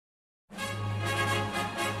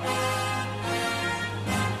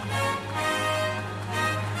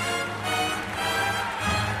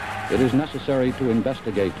It is necessary to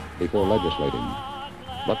investigate before legislating.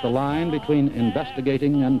 But the line between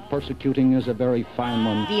investigating and persecuting is a very fine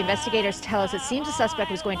one. The investigators tell us it seems the suspect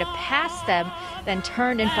was going to pass them, then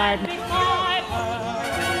turned and fired.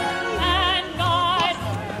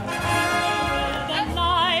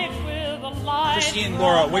 Christine,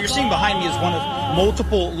 Laura, what you're seeing behind me is one of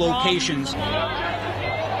multiple locations. I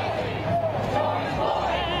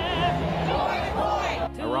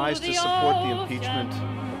rise to support the impeachment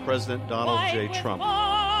of President Donald J. Trump.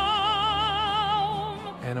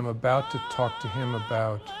 And I'm about to talk to him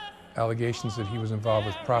about allegations that he was involved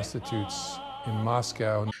with prostitutes in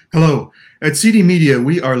Moscow. Hello. At CD Media,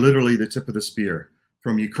 we are literally the tip of the spear.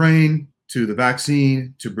 From Ukraine to the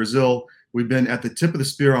vaccine to Brazil, we've been at the tip of the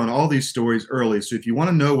spear on all these stories early. So if you want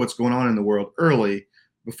to know what's going on in the world early,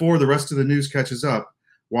 before the rest of the news catches up,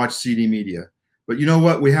 watch CD Media. But you know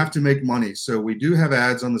what? We have to make money. So we do have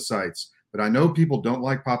ads on the sites. But I know people don't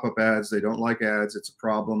like pop-up ads. They don't like ads. It's a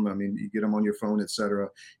problem. I mean, you get them on your phone, etc.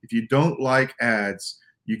 If you don't like ads,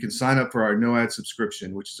 you can sign up for our no ad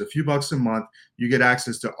subscription, which is a few bucks a month. You get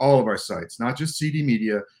access to all of our sites, not just CD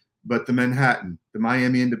Media, but the Manhattan, the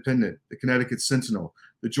Miami Independent, the Connecticut Sentinel,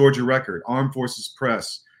 the Georgia Record, Armed Forces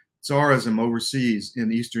Press, Tsarism overseas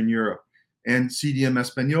in Eastern Europe, and CDM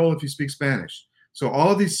Espanol if you speak Spanish. So all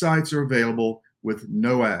of these sites are available with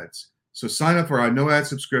no ads. So sign up for our no ad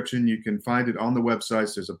subscription. You can find it on the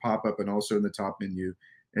websites. There's a pop-up and also in the top menu.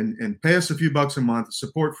 And pay us a few bucks a month.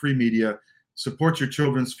 Support free media. Support your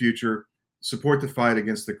children's future. Support the fight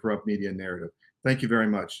against the corrupt media narrative. Thank you very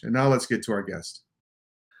much. And now let's get to our guest.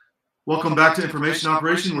 Welcome back to Information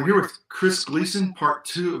Operation. We're here with Chris Gleason, part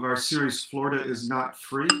 2 of our series, Florida is Not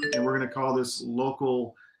Free. And we're going to call this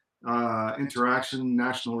Local Interaction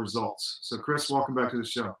National Results. So Chris, welcome back to the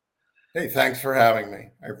show. Hey, thanks for having me.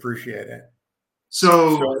 I appreciate it.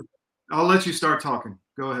 So I'll let you start talking.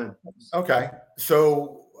 Go ahead. Okay.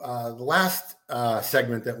 So the last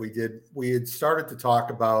segment that we did, we had started to talk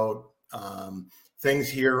about things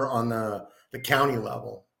here on the county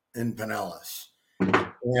level in Pinellas.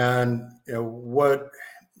 And you know what?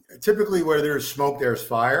 Typically, where there's smoke, there's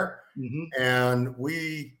fire. Mm-hmm. And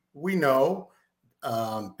we know,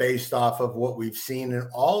 based off of what we've seen in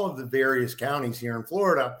all of the various counties here in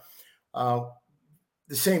Florida, the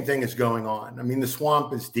same thing is going on. I mean, the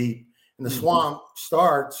swamp is deep, and the mm-hmm. swamp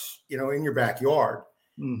starts, in your backyard.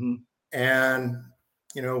 Mm-hmm. And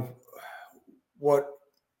what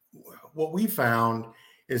we found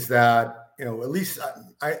is that. At least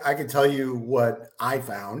I can tell you what I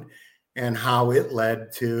found and how it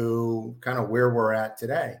led to kind of where we're at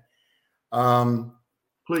today.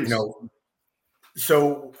 Please.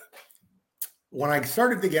 So when I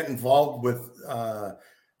started to get involved with the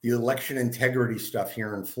election integrity stuff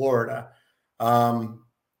here in Florida,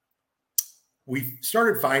 we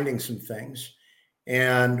started finding some things.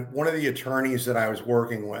 And one of the attorneys that I was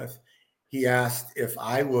working with, he asked if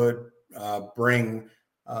I would bring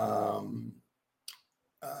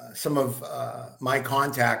some of my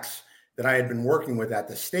contacts that I had been working with at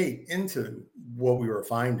the state into what we were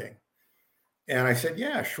finding. And I said,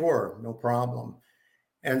 yeah, sure, no problem.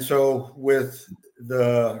 And so with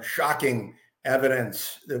the shocking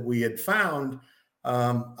evidence that we had found,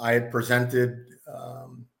 I had presented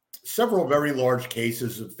several very large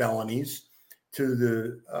cases of felonies to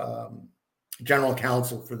the general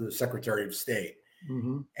counsel for the Secretary of State.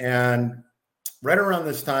 Mm-hmm. And right around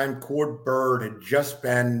this time, Cord Bird had just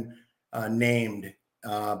been named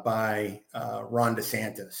by Ron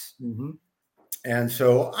DeSantis. Mm-hmm. And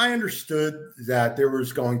so I understood that there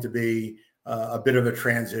was going to be a bit of a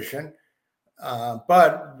transition.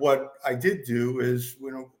 But what I did do is,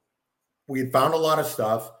 we had found a lot of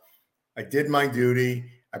stuff. I did my duty.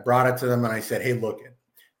 I brought it to them and I said, hey, look,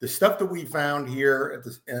 the stuff that we found here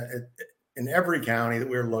in every county that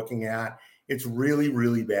we're looking at, it's really,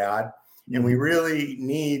 really bad. And we really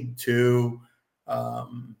need to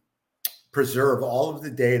preserve all of the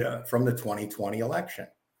data from the 2020 election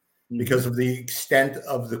because of the extent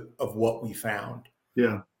of what we found.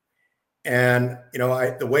 Yeah. And,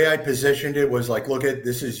 the way I positioned it was like, look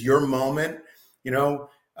this is your moment.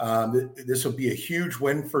 This will be a huge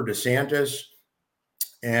win for DeSantis.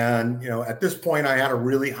 And, at this point, I had a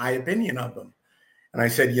really high opinion of him. And I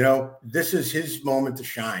said, this is his moment to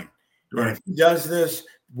shine. Right. And if he does this,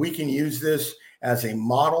 we can use this as a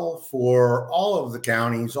model for all of the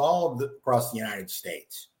counties, across the United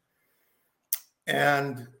States.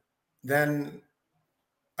 And then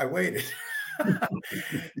I waited.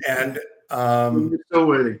 And you're still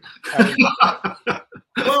waiting.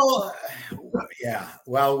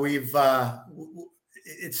 Well,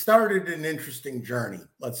 it started an interesting journey.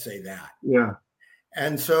 Let's say that. Yeah.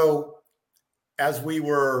 And so as we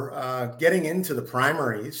were getting into the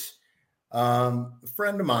primaries, a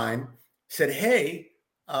friend of mine said, hey,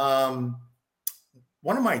 one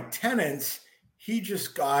of my tenants, he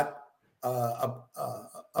just got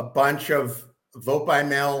a bunch of vote by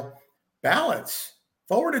mail ballots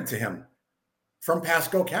forwarded to him from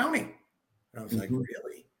Pasco County. And I was like,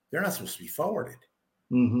 really? They're not supposed to be forwarded.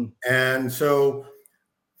 And so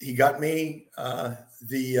he got me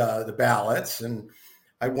the ballots, and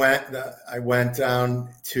I went down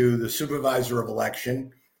to the supervisor of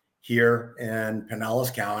election here in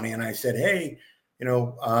Pinellas County, and I said, hey,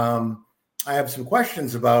 I have some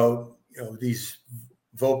questions about these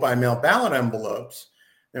vote by mail ballot envelopes.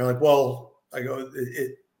 And they're like, well, I go,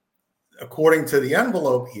 according to the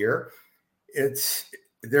envelope here,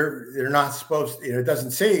 they're not supposed to, it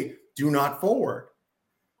doesn't say do not forward.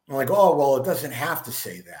 I'm like, oh, well, it doesn't have to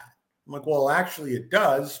say that. I'm like, well, actually it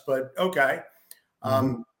does, but okay.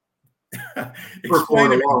 Explain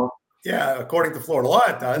to me. Yeah, according to Florida law,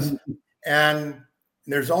 it does. And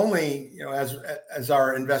there's only, as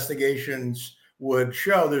our investigations would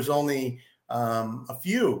show, there's only a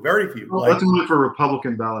few, very few. Well, that's only for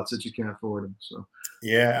Republican ballots that you can't forward them. So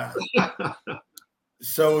yeah.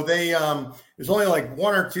 So they there's only like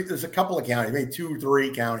one or two. There's a couple of counties, maybe 2 or 3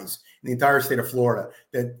 counties in the entire state of Florida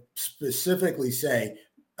that specifically say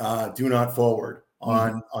do not forward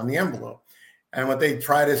on the envelope. And what they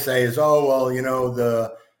try to say is, oh well,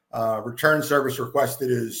 the return service requested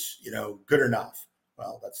is good enough.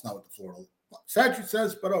 Well, that's not what the Florida statute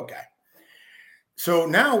says, but okay. So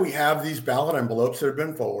now we have these ballot envelopes that have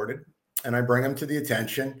been forwarded, and I bring them to the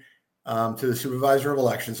attention to the supervisor of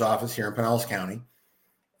elections office here in Pinellas County,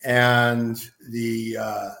 and the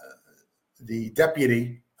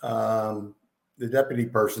deputy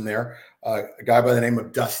person there, a guy by the name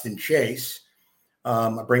of Dustin Chase.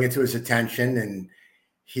 I bring it to his attention, and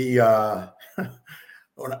he,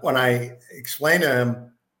 when I explain to him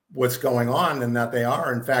what's going on and that they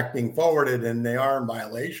are in fact being forwarded and they are in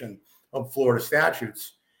violation of Florida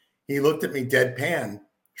statutes, he looked at me deadpan,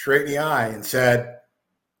 straight in the eye, and said,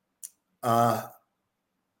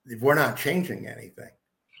 we're not changing anything.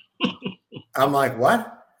 I'm like,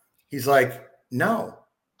 what? He's like, no,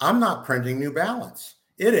 I'm not printing new ballots.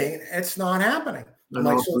 It's not happening. I'm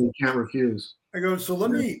like, so you can't refuse. I go, so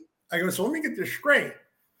let me get this straight.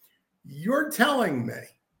 You're telling me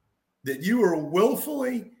that you are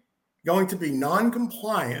willfully going to be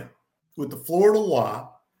non-compliant with the Florida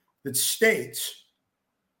law that states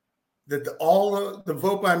that all the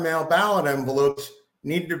vote by mail ballot envelopes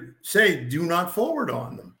need to say do not forward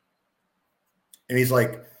on them. And he's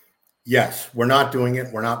like, yes, we're not doing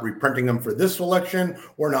it. We're not reprinting them for this election.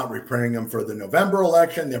 We're not reprinting them for the November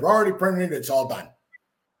election. They've already printed it. It's all done.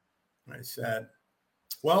 And I said,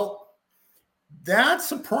 well,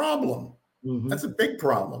 that's a problem. That's a big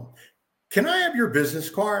problem. Can I have your business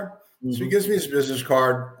card? So he gives me his business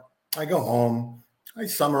card. I go home. I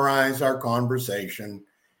summarize our conversation.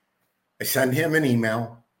 I send him an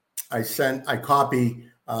email. I copy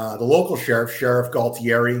the local sheriff, Sheriff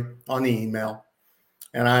Galtieri, on the email,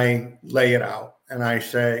 and I lay it out. And I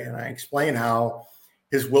explain how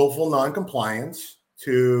his willful noncompliance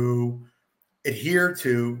to adhere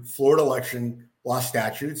to Florida election law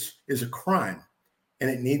statutes is a crime, and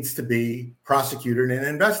it needs to be prosecuted and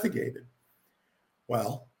investigated.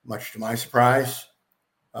 Well, much to my surprise,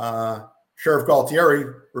 Sheriff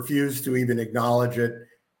Galtieri refused to even acknowledge it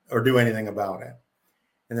or do anything about it.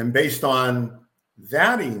 And then based on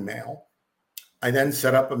that email, I then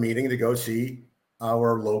set up a meeting to go see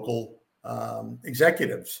our local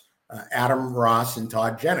executives, Adam Ross and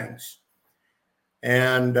Todd Jennings.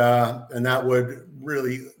 And that would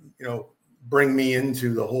really, bring me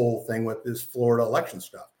into the whole thing with this Florida election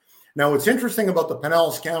stuff. Now, what's interesting about the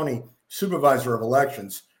Pinellas County Supervisor of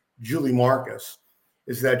Elections, Julie Marcus,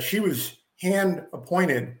 is that she was hand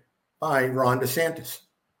appointed by Ron DeSantis.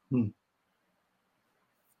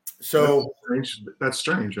 So that's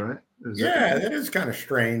strange, right? That is kind of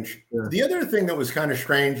strange. Yeah. The other thing that was kind of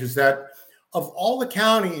strange is that of all the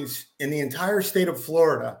counties in the entire state of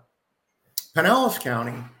Florida, Pinellas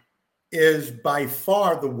County is by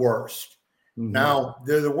far the worst. Now,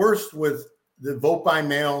 they're the worst with the vote by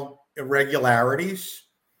mail irregularities,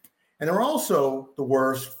 and they're also the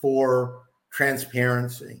worst for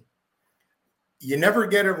transparency. You never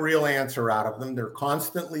get a real answer out of them. They're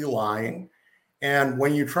constantly lying. And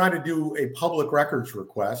when you try to do a public records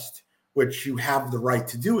request, which you have the right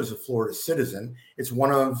to do as a Florida citizen, it's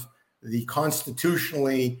one of the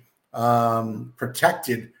constitutionally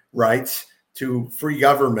protected rights to free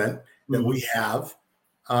government that we have.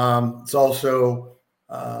 It's also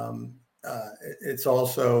it's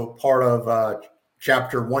also part of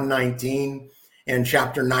Chapter 119 and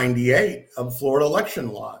Chapter 98 of Florida election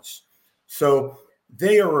laws. So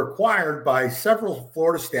they are required by several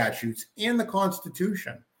Florida statutes and the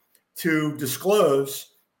Constitution to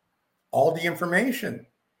disclose all the information,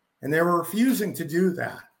 and they were refusing to do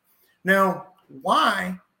that. Now,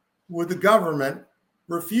 why would the government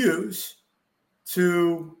refuse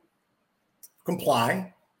to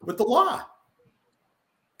comply with the law?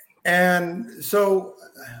 And so,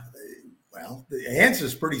 well, the answer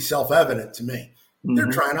is pretty self-evident to me. Mm-hmm.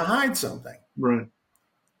 They're trying to hide something. Right.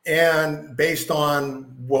 And based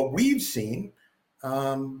on what we've seen,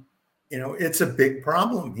 it's a big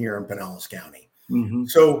problem here in Pinellas County. Mm-hmm.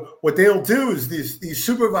 So what they'll do is these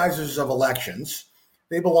supervisors of elections,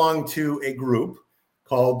 they belong to a group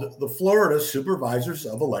called the Florida Supervisors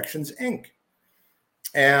of Elections, Inc.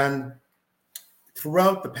 And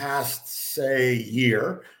throughout the past, say,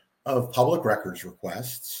 year of public records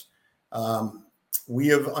requests, we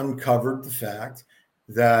have uncovered the fact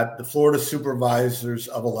that the Florida Supervisors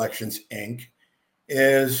of Elections, Inc.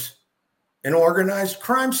 is an organized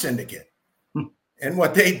crime syndicate. And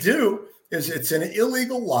what they do is it's an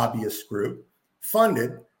illegal lobbyist group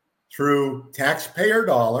funded through taxpayer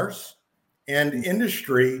dollars and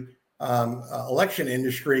industry, election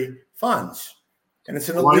industry funds. And it's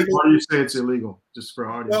an illegal. Why do you say it's illegal? Just for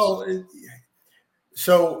audience. Well,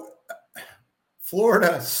 so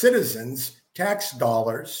Florida citizens' tax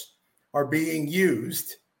dollars are being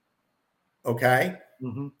used, okay,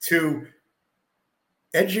 mm-hmm. to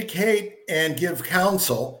educate and give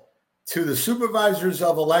counsel to the supervisors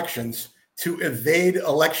of elections to evade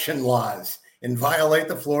election laws and violate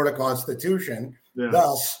the Florida Constitution,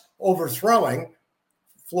 thus overthrowing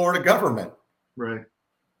Florida government. Right.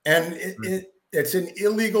 And it's an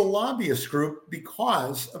illegal lobbyist group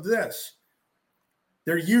because of this.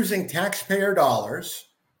 They're using taxpayer dollars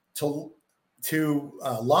to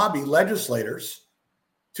lobby legislators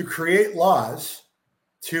to create laws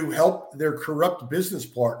to help their corrupt business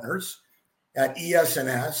partners at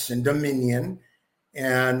ES&S and Dominion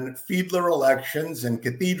and Fiedler Elections and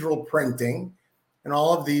Cathedral Printing and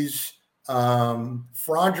all of these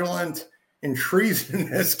fraudulent and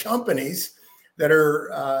treasonous companies that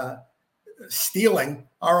are stealing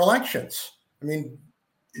our elections. I mean,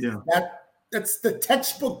 that's the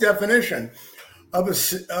textbook definition of a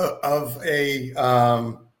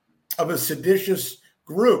seditious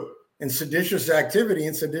group and seditious activity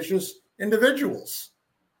and seditious individuals.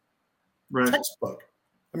 Right. Textbook.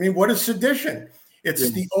 I mean, what is sedition?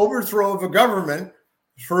 It's the overthrow of a government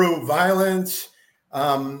through violence,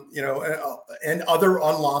 and other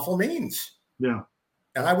unlawful means. Yeah.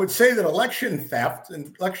 And I would say that election theft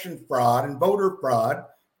and election fraud and voter fraud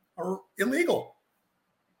are illegal.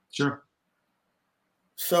 Sure.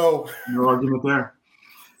 So no argument there.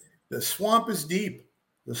 The swamp is deep.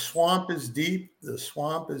 The swamp is deep. The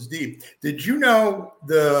swamp is deep. Did you know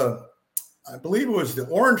I believe it was the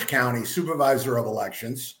Orange County Supervisor of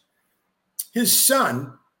Elections, his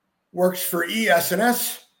son works for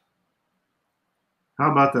ES&S?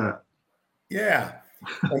 How about that? Yeah.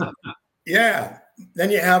 Yeah.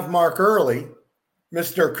 Then you have Mark Early,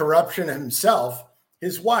 Mr. Corruption himself,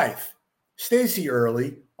 his wife, Stacy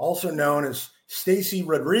Early, also known as Stacy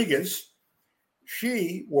Rodriguez.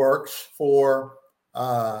 She works for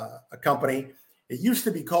a company. It used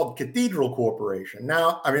to be called Cathedral Corporation.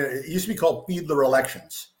 It used to be called Fiedler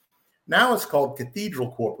Elections. Now it's called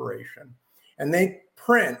Cathedral Corporation. And they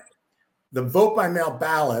print the vote by mail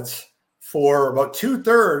ballots for about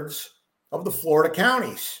 2/3 of the Florida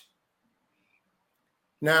counties.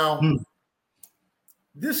 Now,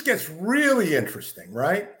 this gets really interesting,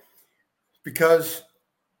 right? Because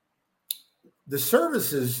the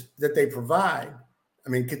services that they provide,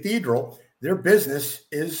 Cathedral, their business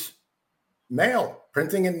is mail,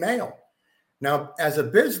 printing and mail. Now, as a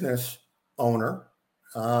business owner,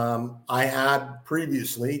 I had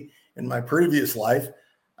previously, in my previous life,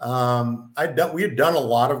 we had done a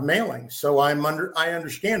lot of mailing. So I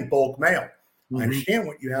understand bulk mail. Mm-hmm. I understand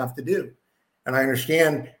what you have to do. And I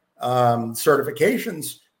understand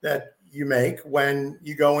certifications that you make when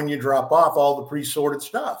you go and you drop off all the pre-sorted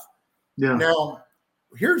stuff. Yeah. Now,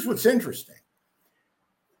 here's what's interesting.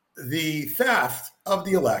 The theft of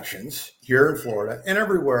the elections here in Florida and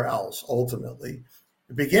everywhere else, ultimately,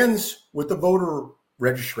 it begins with the voter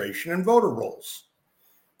registration and voter rolls.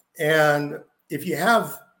 And if you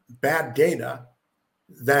have bad data,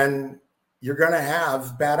 then you're going to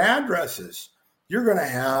have bad addresses. You're going to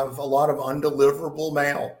have a lot of undeliverable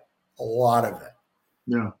mail, a lot of it.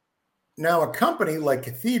 Yeah. Now, a company like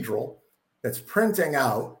Cathedral that's printing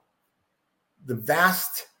out the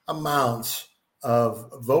vast amounts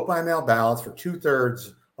of vote by mail ballots for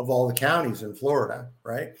 2/3 of all the counties in Florida,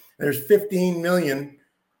 right? And there's 15 million,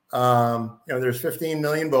 there's 15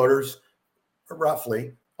 million voters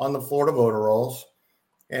roughly on the Florida voter rolls.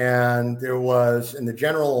 And there was, in the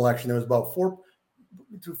general election, there was about 4.5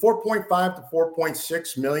 to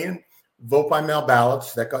 4.6 million vote by mail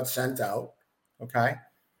ballots that got sent out, okay,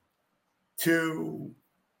 to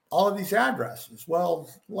all of these addresses. Well,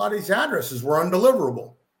 a lot of these addresses were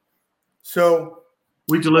undeliverable. So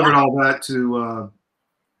we delivered all that to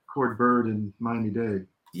Cord Bird and Miami-Dade.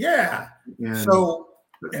 Yeah. And so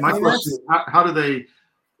my question is, how do they,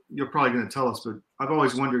 you're probably going to tell us, but I've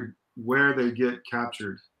always wondered where they get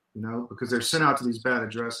captured, because they're sent out to these bad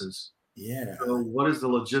addresses. Yeah. So what is the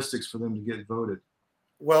logistics for them to get voted?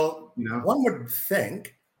 Well, one would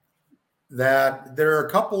think that there are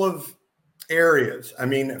a couple of areas. I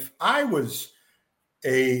mean, if I was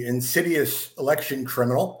a insidious election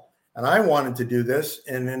criminal and I wanted to do this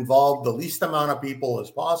and involve the least amount of people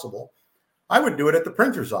as possible, I would do it at the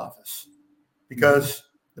printer's office, because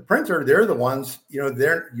the printer, they're the ones, you're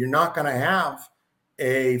not going to have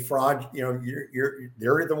a fraud, they're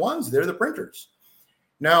the ones, they're the printers.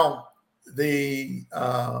 Now, these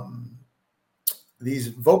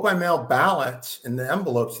vote by mail ballots in the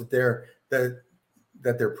envelopes that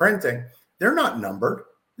they're printing, they're not numbered.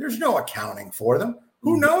 There's no accounting for them.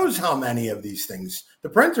 Who knows how many of these things the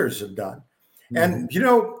printers have done? And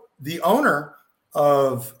the owner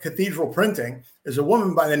of Cathedral Printing is a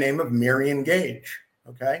woman by the name of Marion Gage.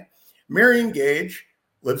 Okay, Marion Gage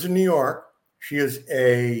lives in New York. She is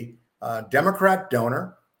a Democrat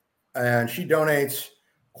donor, and she donates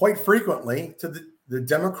quite frequently to the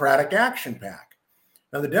Democratic Action PAC.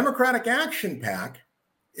 Now, the Democratic Action PAC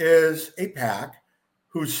is a PAC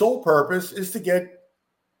whose sole purpose is to get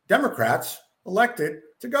Democrats elected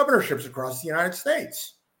to governorships across the United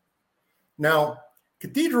States. Now,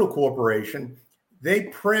 Cathedral Corporation, they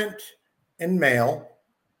print and mail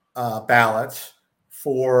ballots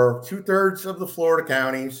for 2/3 of the Florida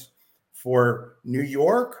counties, for New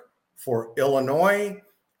York, for Illinois,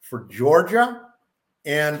 for Georgia,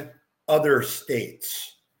 and other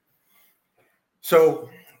states. So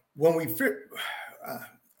when we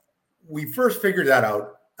first figured that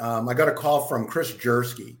out, I got a call from Chris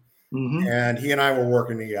Jersky, and he and I were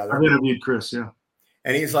working together. I've interviewed Chris, yeah.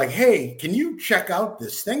 And he's like, "Hey, can you check out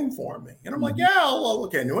this thing for me?" And I'm like, "Yeah, I'll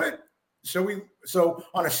look into it." So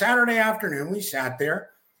on a Saturday afternoon, we sat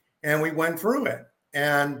there and we went through it,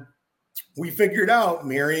 and we figured out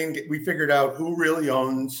who really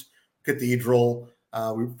owns Cathedral.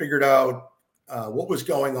 We figured out what was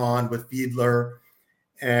going on with Fiedler,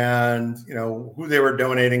 and who they were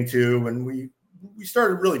donating to, and we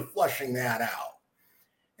started really flushing that out.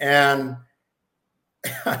 And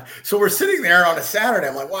so we're sitting there on a Saturday.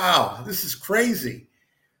 I'm like, wow, this is crazy.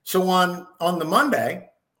 So on the Monday,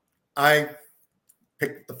 I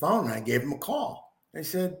picked up the phone and I gave him a call. I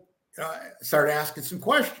said, I started asking some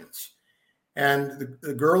questions. And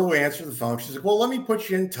the girl who answered the phone, she said, well, let me put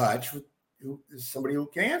you in touch with somebody who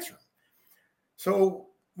can answer them. So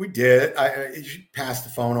we did. She passed the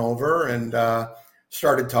phone over and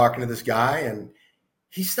started talking to this guy. And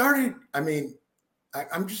he started,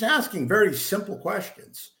 I'm just asking very simple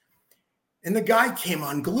questions. And the guy came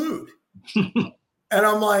unglued. And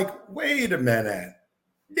I'm like, wait a minute.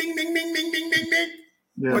 Ding, ding, ding, ding, ding, ding, ding.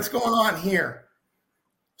 Yeah. What's going on here?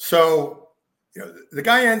 So, the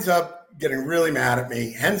guy ends up getting really mad at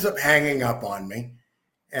me, ends up hanging up on me.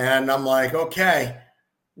 And I'm like, okay,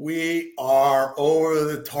 we are over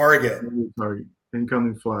the target.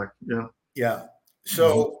 Incoming flag. Yeah. Yeah.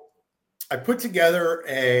 So I put together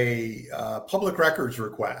a public records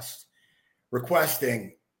request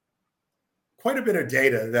requesting quite a bit of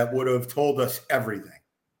data that would have told us everything.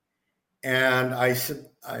 And I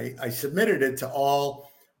submitted it to all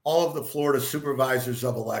of the Florida supervisors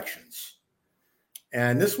of elections.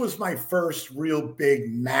 And this was my first real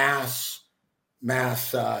big mass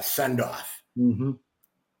send-off.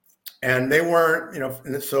 And they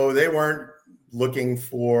weren't, so they weren't looking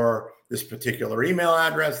for this particular email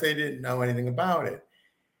address. They didn't know anything about it.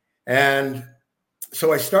 And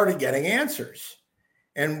so I started getting answers.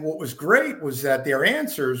 And what was great was that their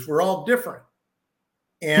answers were all different.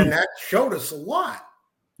 And that showed us a lot.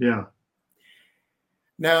 Yeah.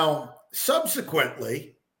 Now,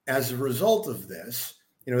 subsequently, as a result of this,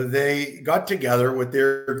 they got together with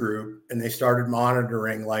their group and they started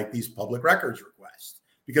monitoring like these public records requests,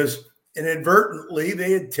 because inadvertently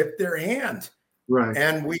they had tipped their hand. Right.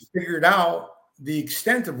 And we figured out the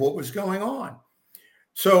extent of what was going on.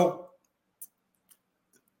 So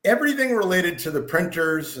everything related to the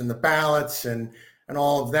printers and the ballots and and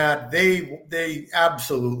all of that, they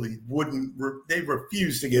absolutely wouldn't. They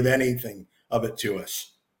refused to give anything of it to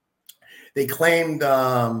us. They claimed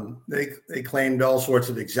they claimed all sorts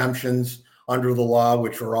of exemptions under the law,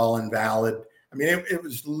 which were all invalid. I mean, it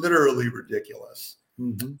was literally ridiculous.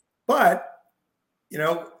 Mm-hmm. But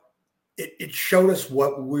it showed us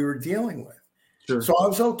what we were dealing with. Sure. So I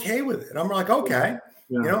was okay with it. I'm like, okay,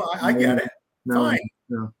 Yeah. I get it. No, Fine.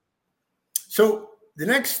 yeah. So the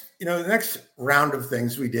next round of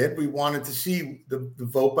things we did, we wanted to see the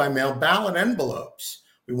vote by mail ballot envelopes.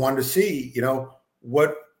 We wanted to see,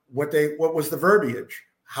 what was the verbiage?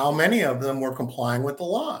 How many of them were complying with the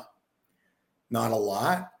law? Not a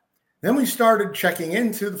lot. Then we started checking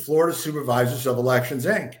into the Florida Supervisors of Elections,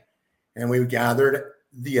 Inc. And we gathered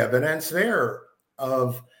the evidence there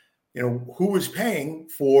of, who was paying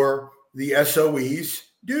for the SOE's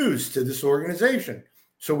dues to this organization.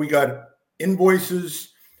 So we got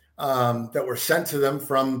invoices that were sent to them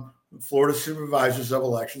from Florida Supervisors of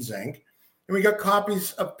Elections, Inc. And we got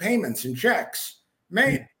copies of payments and checks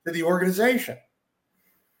made to the organization.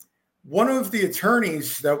 One of the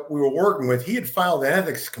attorneys that we were working with, he had filed an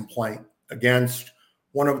ethics complaint against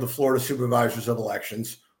one of the Florida Supervisors of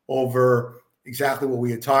Elections over exactly what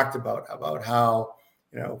we had talked about how,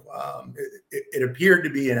 it appeared to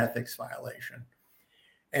be an ethics violation.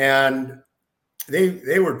 And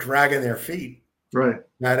they were dragging their feet, Right.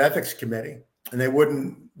 that ethics committee, and they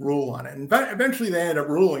wouldn't rule on it. And eventually they ended up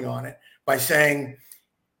ruling on it by saying,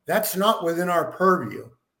 that's not within our purview.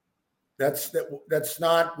 That's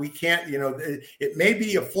not, we can't, it may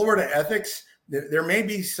be a Florida ethics. There may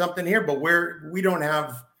be something here, but we don't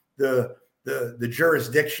have the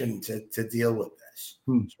jurisdiction to deal with this.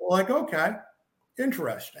 So we're like, okay,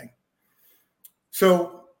 interesting.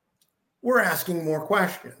 So we're asking more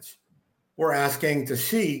questions. We're asking to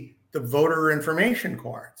see the voter information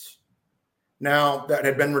cards now that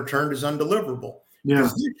had been returned as undeliverable. Yeah.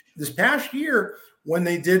 This past year, when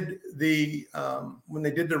they did the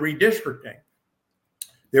redistricting,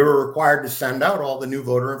 they were required to send out all the new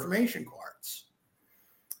voter information cards.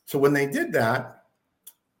 So when they did that,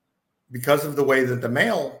 because of the way that the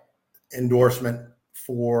mail endorsement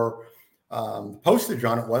for postage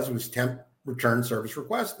on it was temp return service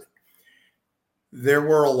requested, there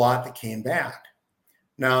were a lot that came back.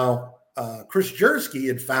 Now, Chris Jersky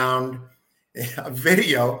had found a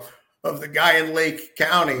video of the guy in Lake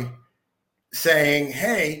County saying,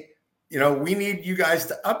 hey, we need you guys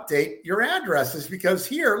to update your addresses because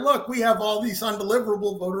here, look, we have all these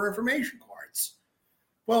undeliverable voter information cards.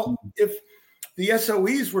 Well, if the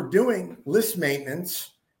SOEs were doing list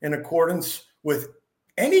maintenance in accordance with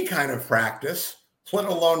any kind of practice, let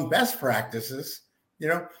alone best practices,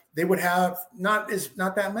 they would have not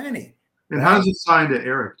that many. And how does it tie into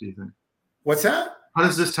Eric, do you think? What's that? How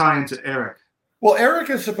does this tie into Eric? Well, Eric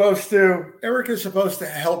is supposed to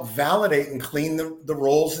help validate and clean the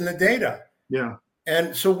rolls and the data. Yeah.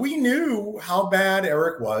 And so we knew how bad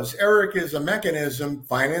Eric was. Eric is a mechanism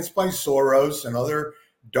financed by Soros and other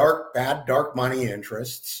dark money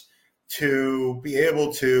interests to be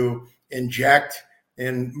able to inject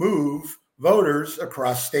and move voters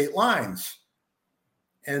across state lines.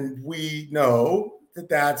 And we know that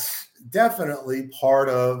that's definitely part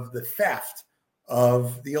of the theft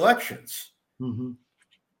of the elections. Mm-hmm.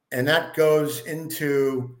 And that goes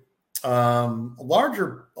into a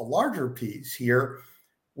larger piece here,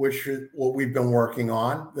 which is what we've been working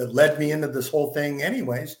on that led me into this whole thing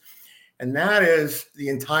anyways. And that is the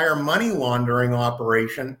entire money laundering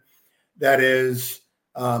operation that is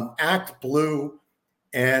Act Blue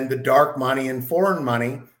and the dark money and foreign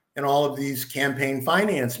money and all of these campaign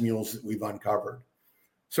finance mules that we've uncovered.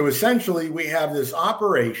 So essentially we have this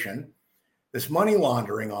operation, this money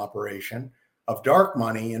laundering operation of dark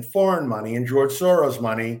money and foreign money and George Soros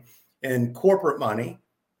money and corporate money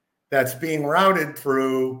that's being routed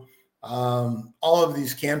through all of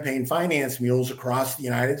these campaign finance mules across the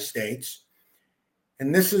United States.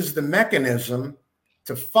 And this is the mechanism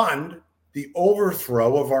to fund the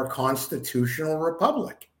overthrow of our constitutional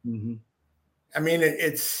republic. Mm-hmm. I mean,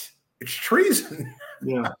 it's treason.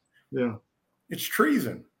 Yeah. It's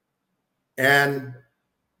treason. And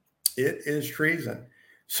it is treason.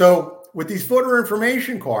 So with these voter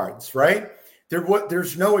information cards, right,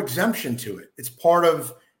 there's no exemption to it. It's part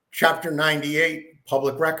of Chapter 98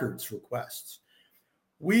 public records requests.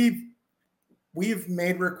 We've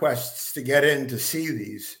made requests to get in to see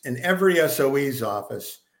these in every SOE's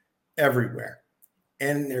office everywhere.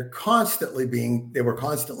 And they were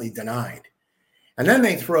constantly denied. And then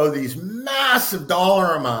they throw these massive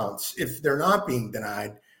dollar amounts if they're not being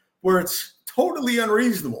denied, where it's totally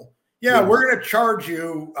unreasonable. Yeah, we're going to charge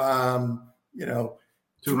you,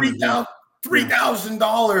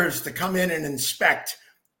 $3,000 to come in and inspect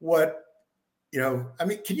what, I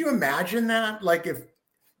mean, can you imagine that? Like, if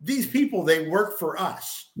these people, they work for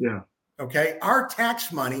us. Yeah. Okay. Our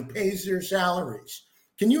tax money pays their salaries.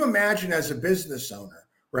 Can you imagine, as a business owner,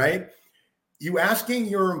 right? You asking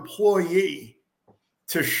your employee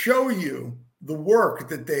to show you the work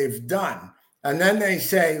that they've done. And then they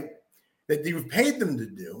say that you've paid them to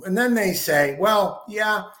do. And then they say, well,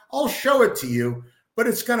 yeah, I'll show it to you, but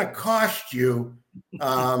it's going to cost you,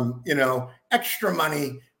 extra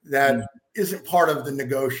money that isn't part of the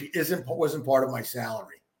negotiation, wasn't part of my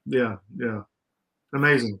salary. Yeah. Yeah.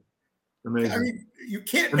 Amazing. I mean, you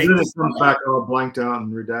can't and make then this it comes back all blanked out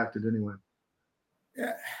and redacted anyway.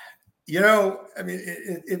 Yeah. I mean,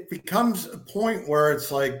 it becomes a point where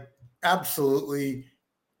it's like absolutely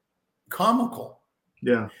comical.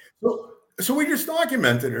 Yeah. So we just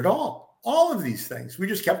documented it all of these things. We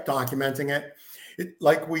just kept documenting it.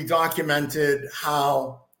 Like we documented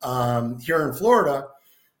how here in Florida,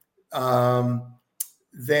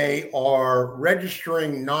 they are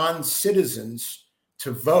registering non-citizens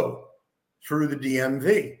to vote through the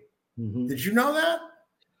DMV. Mm-hmm. Did you know that?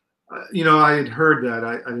 I had heard that.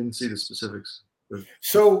 I didn't see the specifics.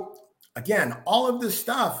 So again, all of this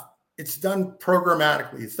stuff, it's done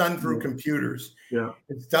programmatically. It's done through computers. Yeah.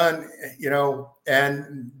 It's done,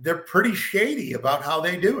 and they're pretty shady about how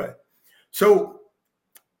they do it. So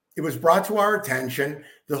it was brought to our attention,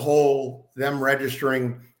 them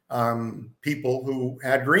registering people who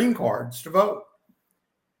had green cards to vote.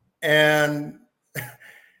 And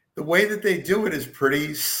the way that they do it is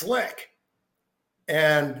pretty slick.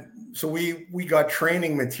 And so we got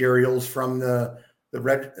training materials from the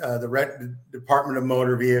Department of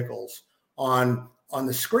Motor Vehicles on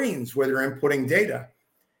the screens where they're inputting data.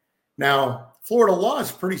 Now, Florida law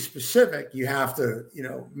is pretty specific. You have to, you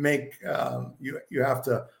have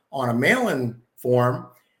to, on a mail-in form,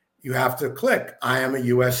 you have to click, I am a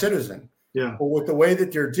U.S. citizen. Yeah. But with the way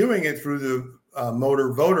that they're doing it through the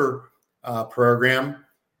motor voter program,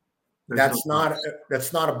 that's not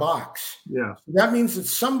a box. Yeah. So that means that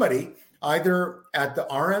somebody either at the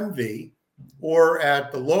RMV or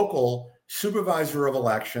at the local supervisor of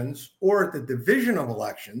elections or at the division of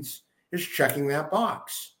elections is checking that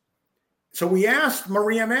box. So we asked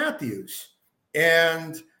Maria Matthews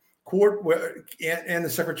and the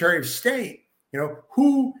Secretary of State,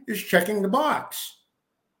 who is checking the box?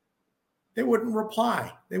 They wouldn't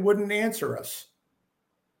reply. They wouldn't answer us.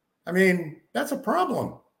 I mean, that's a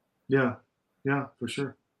problem. Yeah. Yeah, for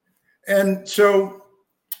sure. And so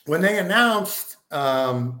when they announced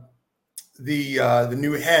the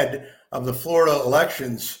new head of the Florida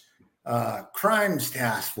Elections Crimes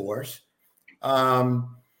Task Force,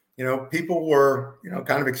 people were,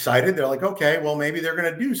 kind of excited. They're like, okay, well, maybe they're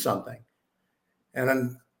going to do something. And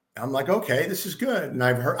then I'm like, okay, this is good. And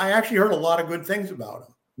I actually heard a lot of good things about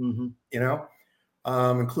him,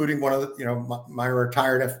 including one of the, my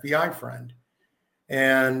retired FBI friend.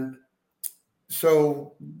 And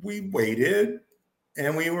so we waited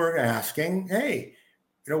and we were asking, hey,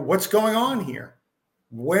 what's going on here?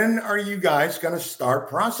 When are you guys going to start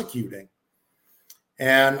prosecuting?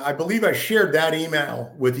 And I believe I shared that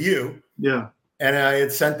email with you. Yeah. And I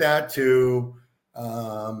had sent that to,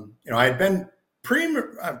 I had been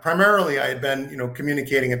primarily, I had been,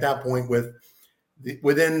 communicating at that point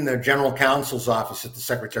within the general counsel's office at the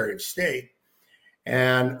Secretary of State.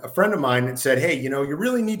 And a friend of mine had said, hey, you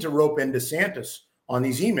really need to rope in DeSantis on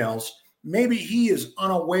these emails. Maybe he is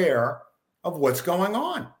unaware of what's going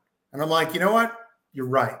on. And I'm like, you know what? You're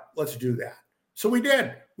right. Let's do that. So we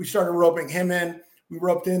did. We started roping him in. We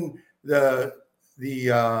roped in the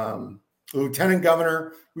lieutenant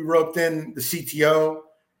governor. We roped in the CTO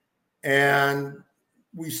and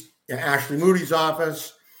Ashley Moody's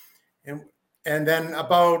office. And then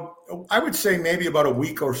I would say maybe about a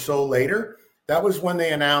week or so later, that was when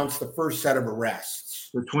they announced the first set of arrests.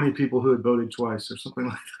 The 20 people who had voted twice or something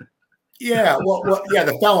like that. Yeah,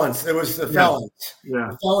 the felons. It was the felons.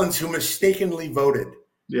 Yeah. The felons who mistakenly voted.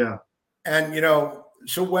 Yeah. And,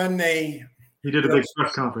 so when he did a big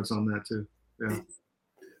press conference on that too. Yeah.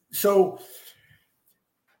 So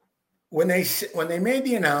when they made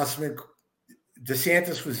the announcement,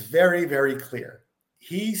 DeSantis was very, very clear.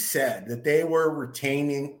 He said that they were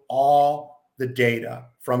retaining all the data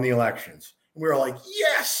from the elections. And we were like,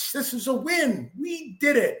 yes, this is a win. We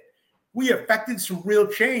did it. We affected some real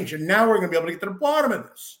change. And now we're going to be able to get to the bottom of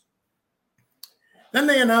this. Then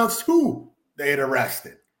they announced who they had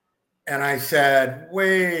arrested. And I said,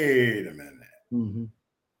 wait a minute. Mm-hmm.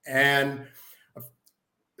 And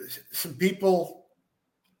some people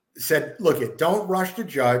said, look, don't rush to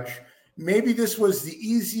judge. maybe this was the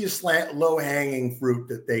easiest low-hanging fruit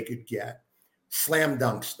that they could get, slam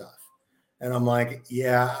dunk stuff. And I'm like,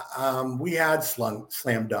 yeah, we had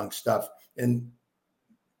slam dunk stuff. And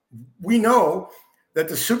we know that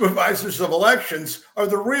the supervisors of elections are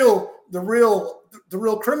the real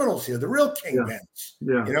criminals here, the real kingpins.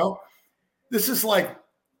 Yeah. You know, this is like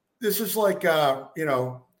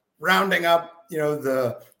rounding up,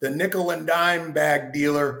 the nickel and dime bag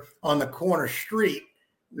dealer on the corner street,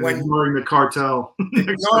 when ignoring the cartel,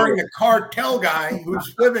 ignoring the cartel guy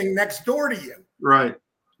who's living next door to you. Right.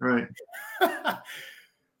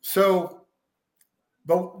 So,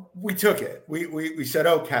 but we took it. We said,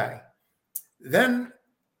 okay. Then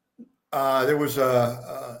there was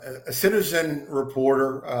a citizen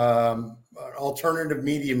reporter, alternative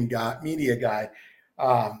media guy,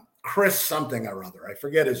 Chris something or other. I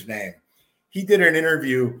forget his name. He did an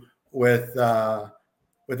interview with the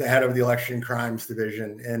head of the Election Crimes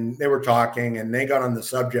Division, and they were talking, and they got on the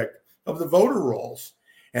subject of the voter rolls,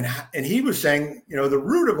 and he was saying, the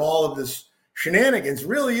root of all of this shenanigans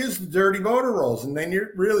really is the dirty voter rolls, and then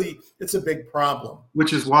it's a big problem.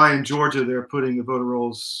 Which is why in Georgia they're putting the voter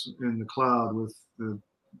rolls in the cloud with the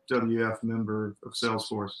WF member of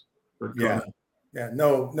Salesforce. But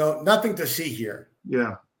no, nothing to see here.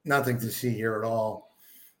 Yeah, nothing to see here at all.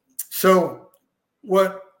 So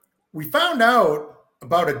what we found out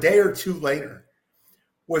about a day or two later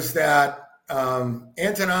was that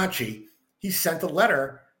Antonacci, he sent a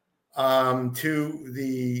letter to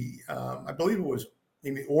the, I believe it was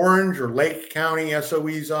maybe Orange or Lake County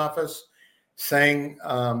SOE's office, saying,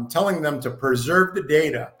 telling them to preserve the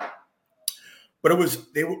data. But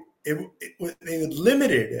they had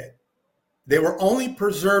limited it. They were only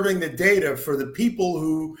preserving the data for the people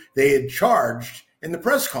who they had charged in the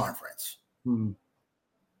press conference. And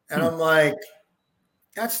I'm like,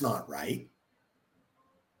 that's not right.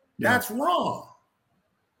 That's wrong.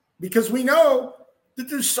 Because we know that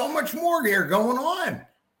there's so much more here going on.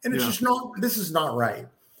 And it's just this is not right.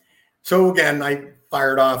 So again, I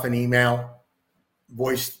fired off an email,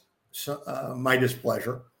 voiced my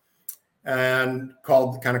displeasure, and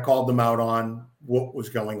called them out on what was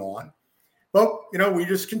going on. But, we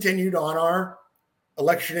just continued on our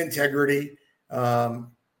election integrity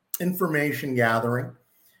information gathering.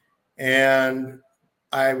 And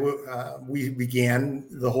we began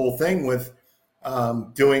the whole thing with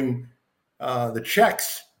doing the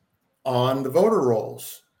checks on the voter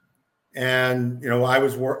rolls. And, I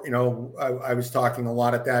was talking a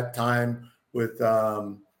lot at that time with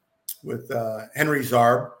Henry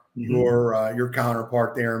Zarb, your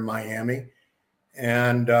counterpart there in Miami.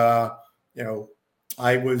 And,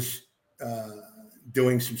 I was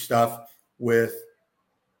doing some stuff with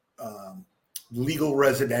legal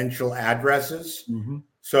residential addresses.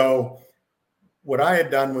 So what I had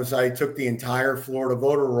done was I took the entire Florida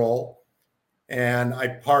voter roll and I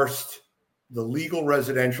parsed the legal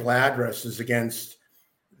residential addresses against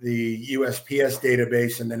the USPS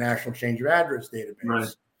database and the National Change of Address database. Right.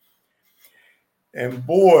 And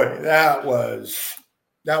boy, that was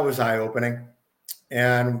eye-opening.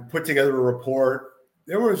 And put together a report.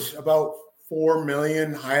 There was about 4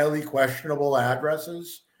 million highly questionable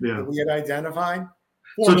addresses that we had identified.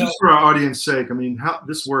 So just for our audience sake, how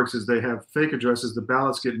this works is they have fake addresses. The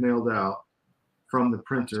ballots get mailed out from the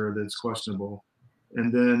printer that's questionable.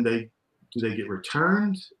 And then do they get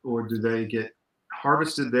returned, or do they get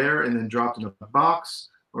harvested there and then dropped in a box?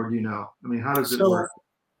 Or do you know? How does it work?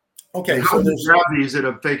 Okay. How do you grab these at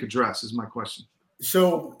a fake address is my question.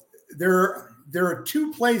 So there are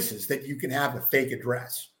two places that you can have a fake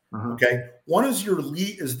address. Okay. One is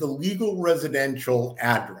the legal residential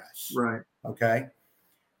address. Right. Okay.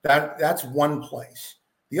 That's one place.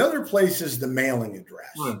 The other place is the mailing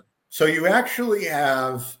address. Right. So you actually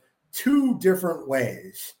have two different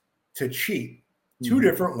ways to cheat, two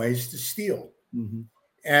different ways to steal.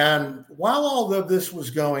 And while all of this was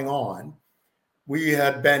going on, we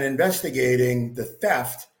had been investigating the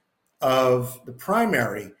theft of the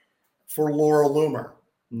primary for Laura Loomer.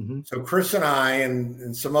 So Chris and I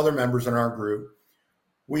and some other members in our group,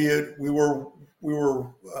 we had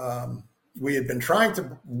been trying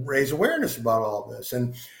to raise awareness about all this.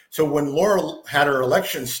 And so when Laura had her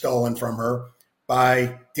election stolen from her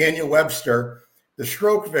by Daniel Webster, the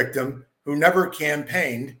stroke victim who never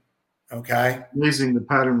campaigned, okay? Amazing, the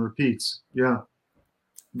pattern repeats. Yeah.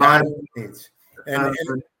 Pattern repeats. And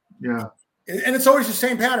it's always the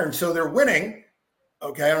same pattern. So they're winning,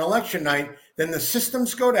 okay, on election night. Then the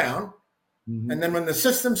systems go down. And then when the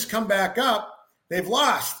systems come back up, they've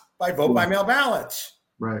lost by vote by mail ballots.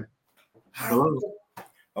 Right.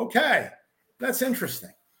 Okay. That's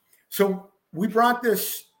interesting. So we brought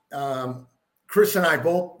this Chris and I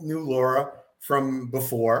both knew Laura from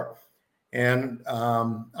before. And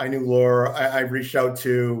I knew Laura. I reached out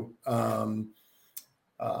to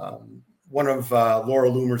one of Laura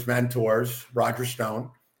Loomer's mentors, Roger Stone.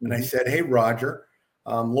 And I said, hey, Roger,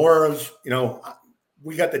 Laura's,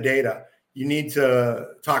 we got the data. You need to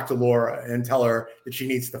talk to Laura and tell her that she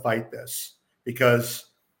needs to fight this because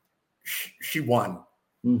she won.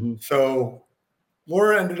 Mm-hmm. So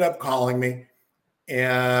Laura ended up calling me,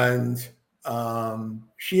 and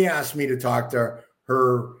she asked me to talk to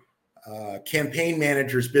her campaign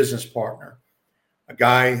manager's business partner, a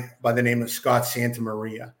guy by the name of Scott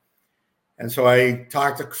Santamaria. And so I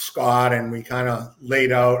talked to Scott, and we kind of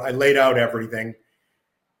laid out everything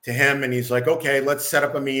to him. And he's like, okay, let's set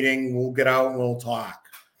up a meeting. We'll get out and we'll talk.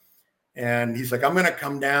 And he's like, I'm going to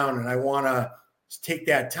come down and I want to take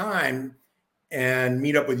that time and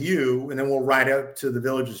meet up with you. And then we'll ride out to the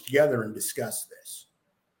villages together and discuss this.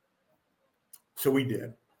 So we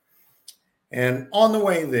did. And on the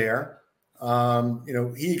way there,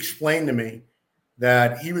 he explained to me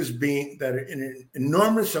that an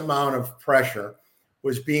enormous amount of pressure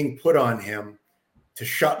was being put on him to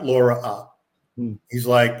shut Laura up. He's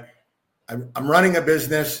like, I'm running a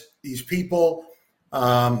business. These people,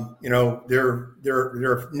 they're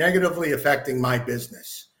negatively affecting my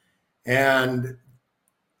business. And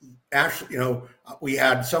actually, we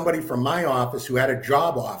had somebody from my office who had a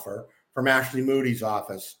job offer from Ashley Moody's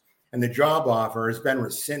office, and the job offer has been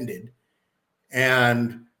rescinded.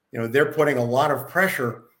 And, they're putting a lot of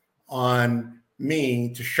pressure on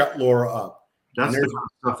me to shut Laura up. That's the kind of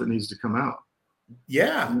stuff that needs to come out.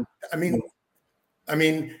 Yeah. I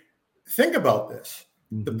mean, think about this.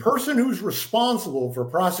 Mm-hmm. The person who's responsible for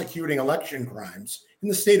prosecuting election crimes in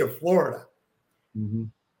the state of Florida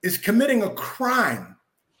is committing a crime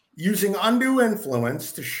using undue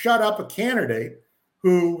influence to shut up a candidate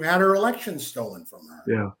who had her election stolen from her.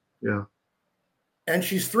 Yeah, yeah. And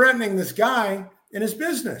she's threatening this guy in his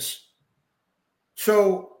business.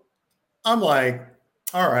 So I'm like,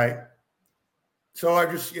 all right. So I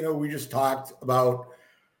just, we just talked about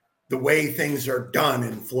the way things are done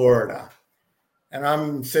in Florida. And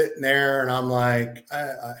I'm sitting there and I'm like,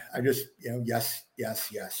 I just, yes, yes,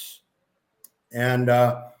 yes. And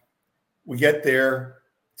we get there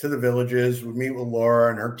to the villages. We meet with Laura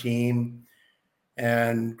and her team.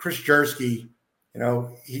 And Chris Jersky,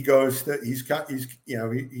 he goes to, he's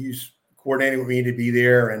coordinating with me to be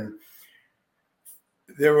there. And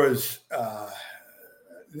there was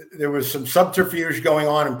some subterfuge going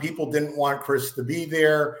on, and people didn't want Chris to be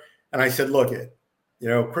there. And I said, look,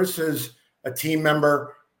 Chris is a team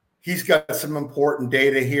member. He's got some important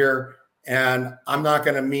data here, and I'm not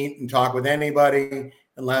going to meet and talk with anybody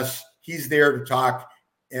unless he's there to talk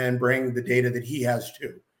and bring the data that he has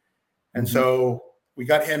too. And so we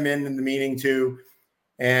got him in the meeting too.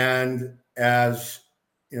 And as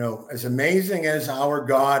amazing as our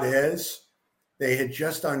God is, they had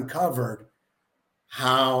just uncovered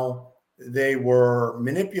how they were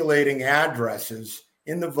manipulating addresses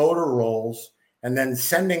in the voter rolls and then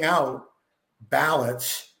sending out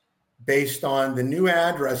ballots based on the new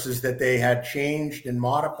addresses that they had changed and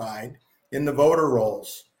modified in the voter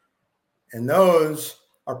rolls. And those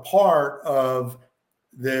are part of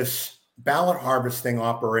this ballot harvesting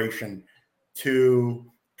operation to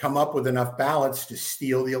come up with enough ballots to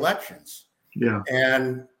steal the elections. Yeah.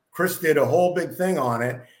 And Chris did a whole big thing on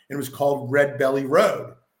it. It was called Red Belly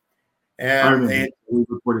Road. And we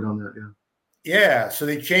reported on that, yeah. Yeah, so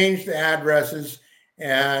they changed the addresses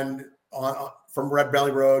and from Red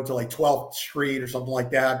Belly Road to like 12th Street or something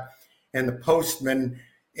like that. And the postman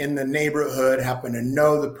in the neighborhood happened to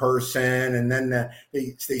know the person, and then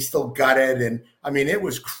they still got it. And I mean, it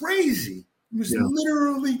was crazy. It was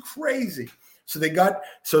literally crazy. So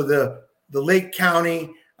the Lake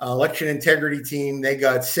County election integrity team, they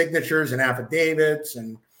got signatures and affidavits,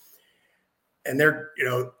 and they're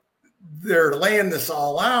laying this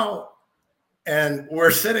all out. And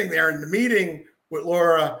we're sitting there in the meeting with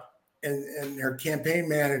Laura and her campaign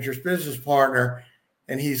manager's business partner.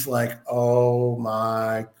 And he's like, oh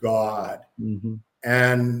my God. Mm-hmm.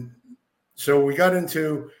 And so we got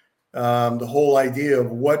into the whole idea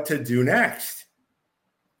of what to do next.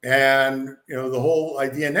 And, the whole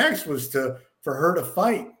idea next was for her to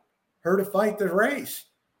fight the race,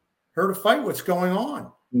 her to fight what's going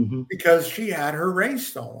on, because she had her race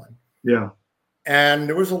stolen. Yeah. And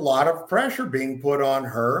there was a lot of pressure being put on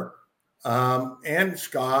her and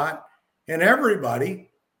Scott and everybody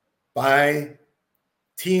by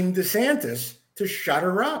Team DeSantis to shut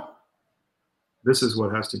her up. This is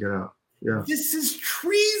what has to get out. Yeah. This is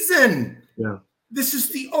treason. Yeah. This is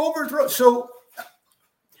the overthrow. So,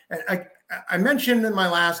 I mentioned in my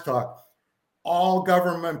last talk, all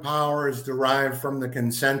government power is derived from the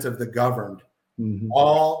consent of the governed. Mm-hmm.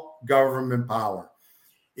 All government power.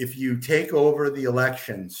 If you take over the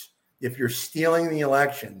elections, if you're stealing the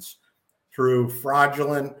elections through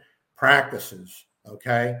fraudulent practices,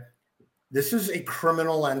 okay, this is a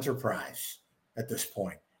criminal enterprise at this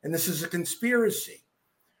point, and this is a conspiracy.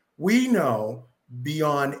 We know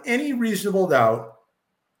beyond any reasonable doubt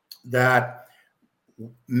that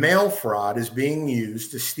mail fraud is being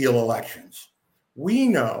used to steal elections. We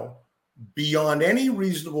know beyond any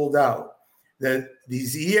reasonable doubt that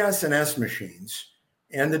these ES&S machines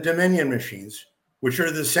and the Dominion machines, which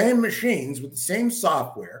are the same machines with the same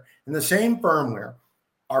software and the same firmware,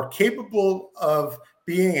 are capable of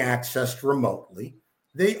being accessed remotely.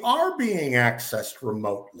 They are being accessed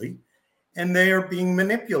remotely, and they are being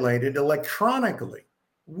manipulated electronically.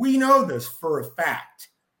 We know this for a fact,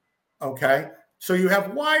 okay? So you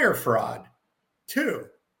have wire fraud too,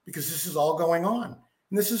 because this is all going on.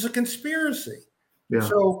 And this is a conspiracy. Yeah.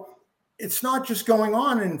 So it's not just going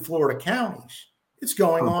on in Florida counties. It's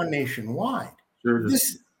going on nationwide. Sure.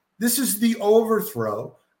 This is the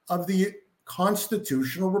overthrow of the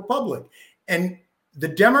constitutional republic. And the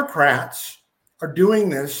Democrats are doing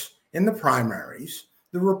this in the primaries.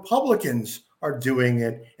 The Republicans are doing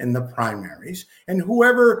it in the primaries. And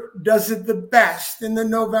whoever does it the best in the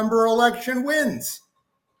November election wins.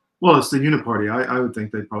 Well, it's the uniparty. I would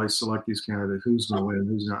think they'd probably select these candidates. Who's going to win,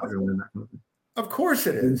 who's not going to win, that kind of thing. Of course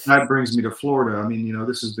it is. And that brings me to Florida. I mean,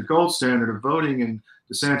 this is the gold standard of voting, and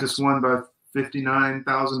DeSantis won by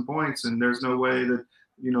 59,000 points, and there's no way that,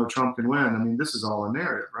 Trump can win. I mean, this is all a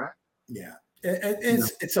narrative, right? Yeah.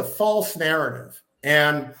 It's a false narrative.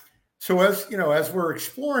 And so as we're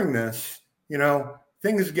exploring this,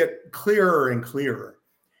 things get clearer and clearer.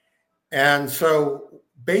 And so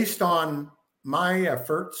based on my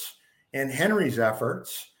efforts and Henry's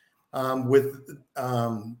efforts, with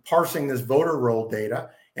parsing this voter roll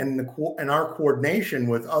data and our coordination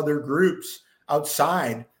with other groups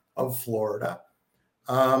outside of Florida,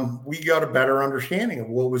 we got a better understanding of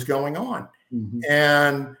what was going on. Mm-hmm.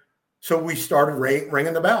 And so we started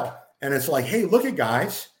ringing the bell, and it's like, hey, look at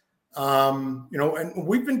guys, and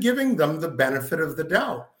we've been giving them the benefit of the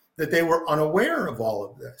doubt that they were unaware of all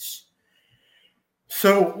of this.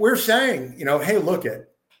 So we're saying, hey, look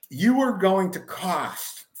you are going to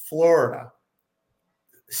cost Florida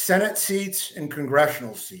Senate seats and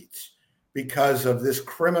congressional seats because of this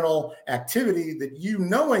criminal activity that you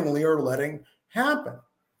knowingly are letting happen.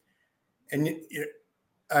 And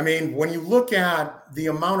I mean, when you look at the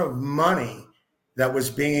amount of money that was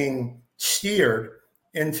being steered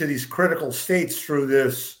into these critical states through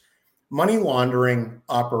this money laundering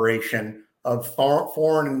operation of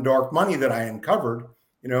foreign and dark money that I uncovered,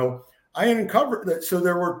 I uncovered that. So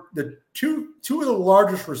there were the two of the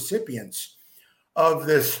largest recipients of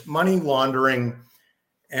this money laundering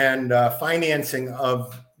and financing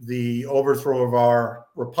of the overthrow of our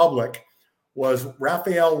republic was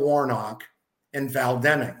Raphael Warnock and Val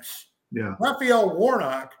Demings. Yeah. Raphael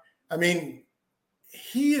Warnock, I mean,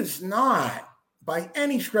 he is not by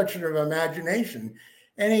any stretch of imagination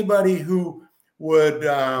anybody who would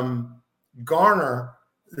garner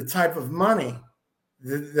the type of money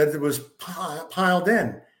that was piled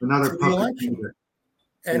in another to the election.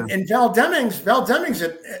 Yeah. And Val Demings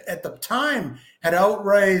at the time had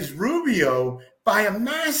outraised Rubio by a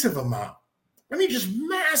massive amount. I mean, just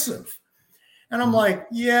massive. And I'm like,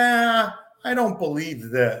 yeah, I don't believe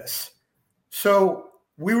this. So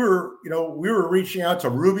we were reaching out to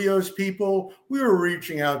Rubio's people. We were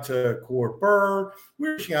reaching out to Court Byrd. We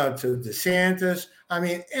were reaching out to DeSantis. I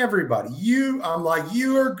mean, everybody. I'm like,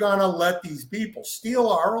 you are going to let these people steal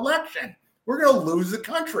our election. We're going to lose the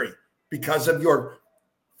country because of your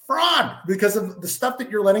fraud, because of the stuff that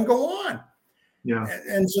you're letting go on. Yeah.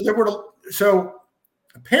 And so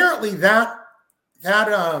apparently that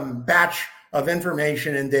batch of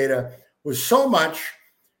information and data was so much,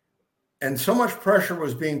 and so much pressure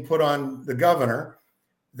was being put on the governor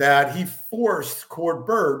that he forced Court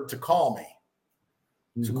Byrd to call me.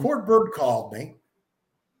 Mm-hmm. So Court Byrd called me,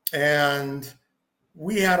 and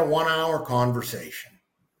we had a 1-hour conversation.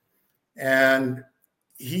 And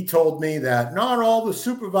he told me that not all the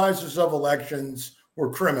supervisors of elections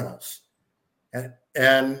were criminals. But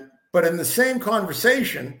in the same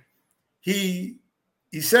conversation, he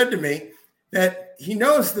said to me that he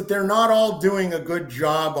knows that they're not all doing a good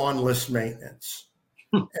job on list maintenance,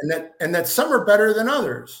 and that some are better than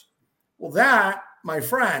others. Well, that, my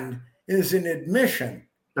friend, is an admission.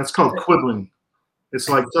 That's called quibbling. It's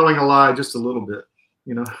like telling a lie just a little bit.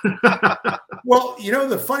 you know. Well, you know,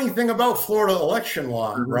 the funny thing about Florida election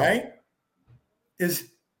law, right, is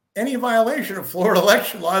any violation of Florida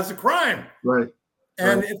election law is a crime. Right.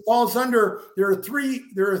 And it falls under, there are three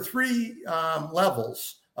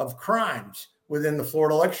levels of crimes within the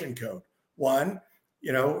Florida election code. One,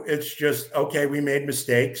 you know, it's just, okay, we made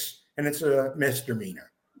mistakes and it's a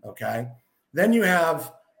misdemeanor. Okay. Then you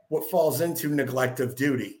have what falls into neglect of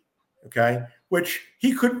duty. Okay. Which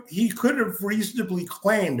he could have reasonably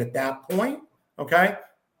claimed at that point. Okay.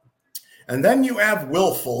 And then you have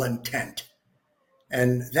willful intent.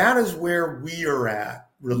 And that is where we are at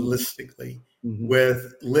realistically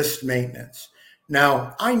with list maintenance.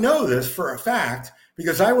 Now, I know this for a fact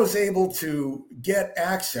because I was able to get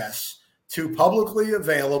access to publicly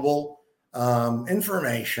available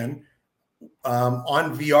information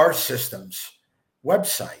on VR Systems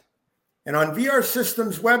website. And on VR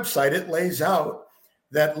Systems website, it lays out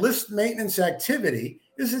that list maintenance activity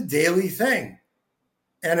is a daily thing.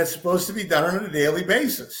 And it's supposed to be done on a daily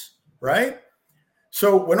basis, right?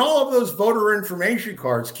 So when all of those voter information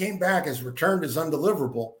cards came back as returned as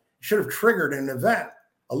undeliverable, it should have triggered an event,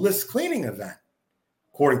 a list cleaning event,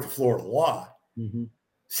 according to Florida law.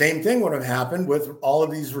 Same thing would have happened with all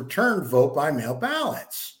of these returned vote by mail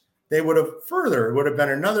ballots. They would have it would have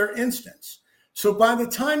been another instance. So by the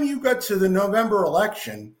time you got to the November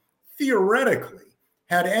election, theoretically,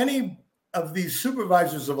 had any of these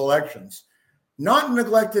supervisors of elections not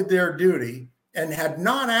neglected their duty and had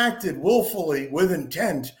not acted willfully with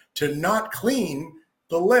intent to not clean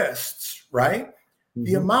the lists, right?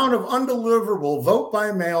 The amount of undeliverable vote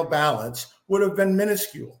by mail ballots would have been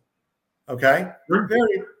minuscule, okay?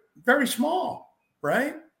 Very, very small,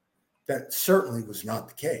 right? That certainly was not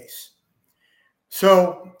the case.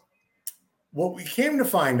 So what we came to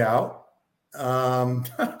find out, so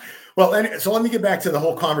let me get back to the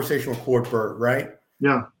whole conversation with Cord Bird, right?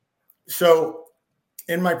 Yeah. So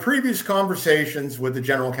in my previous conversations with the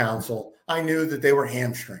general counsel, I knew that they were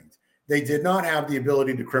hamstringed. They did not have the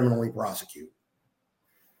ability to criminally prosecute.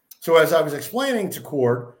 So as I was explaining to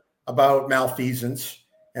Cord about malfeasance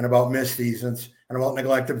and about misfeasance and about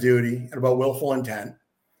neglect of duty and about willful intent,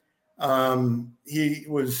 he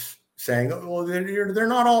was saying, well, they're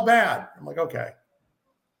not all bad. I'm like, okay,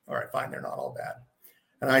 all right, fine, they're not all bad.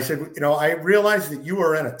 And I said, you know, I realize that you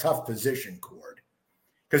are in a tough position, Cord.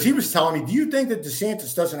 Because he was telling me, do you think that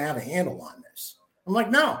DeSantis doesn't have a handle on this? I'm like,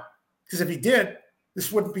 no, because if he did,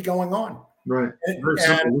 this wouldn't be going on. Right. Very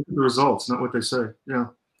simple. Look at the results, not what they say. Yeah.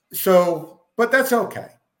 So, but that's okay.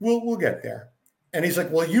 We'll get there. And he's like,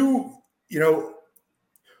 well, you know,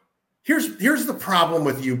 here's the problem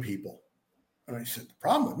with you people. And I said, the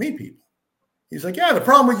problem with me people? He's like, yeah, the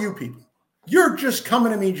problem with you people. You're just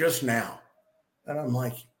coming to me just now. And I'm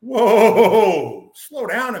like, whoa, slow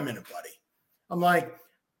down a minute, buddy. I'm like,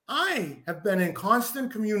 I have been in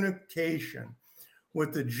constant communication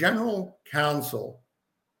with the general counsel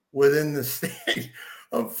within the state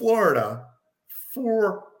of Florida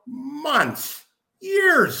for months,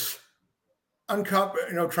 years,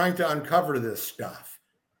 trying to uncover this stuff.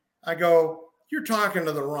 I go, you're talking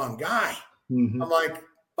to the wrong guy. I'm like,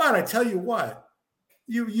 but I tell you what,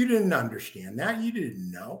 you didn't understand that. You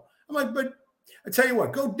didn't know. I'm like, but I tell you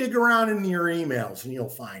what, go dig around in your emails and you'll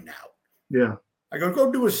find out. Yeah. I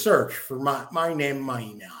go do a search for my name and my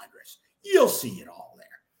email address. You'll see it all there.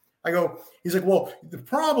 I go, he's like, well, the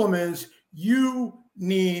problem is you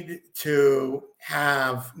need to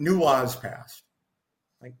have new laws passed.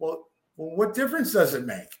 Like, well, what difference does it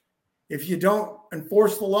make if you don't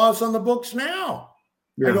enforce the laws on the books now?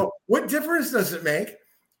 Yeah. I go, what difference does it make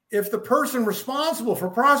if the person responsible for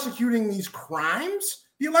prosecuting these crimes,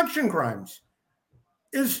 the election crimes,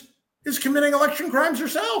 is committing election crimes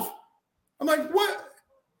herself? I'm like, what?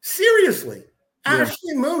 Seriously? Yeah.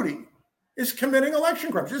 Ashley Moody is committing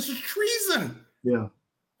election crimes. This is treason. Yeah.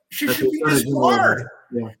 She should be disbarred.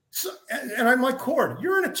 Yeah. So, and I'm like, Cord,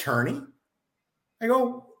 you're an attorney. I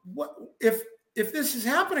go, what if this is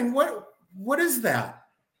happening, what is that?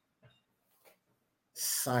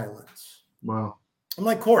 Silence. Wow. I'm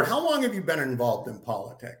like, Cord, how long have you been involved in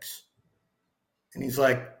politics? And he's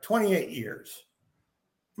like, 28 years.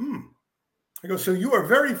 I go, so you are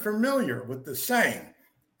very familiar with the saying,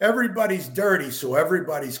 everybody's dirty, so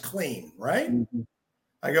everybody's clean, right?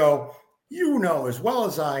 I go, you know as well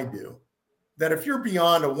as I do that if you're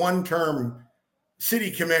beyond a one-term city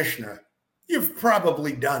commissioner, you've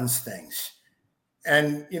probably done things.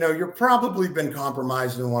 And, you know, you've probably been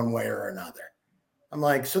compromised in one way or another. I'm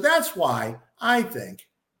like, so that's why I think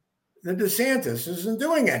that DeSantis isn't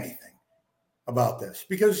doing anything about this,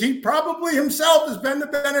 because he probably himself has been the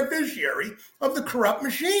beneficiary of the corrupt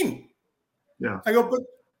machine. Yeah. I go,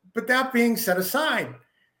 but that being set aside,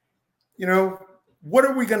 what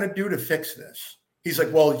are we going to do to fix this? He's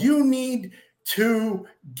like, well, you need to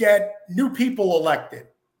get new people elected,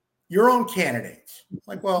 your own candidates. I'm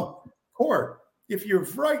like, well, Cord, if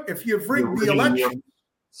you've rigged the election,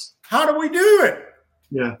 how do we do it?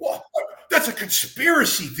 Yeah. Well, that's a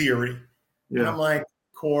conspiracy theory. Yeah. And I'm like,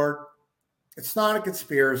 Cord, it's not a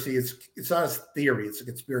conspiracy. It's not a theory. It's a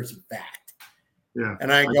conspiracy fact. Yeah.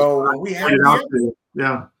 And I go, well, we have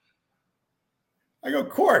yeah. I go,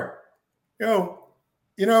 Cord, there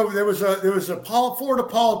was a Florida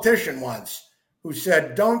politician once who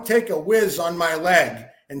said, don't take a whiz on my leg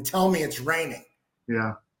and tell me it's raining.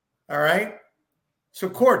 Yeah. All right. So,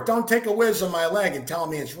 Cord, don't take a whiz on my leg and tell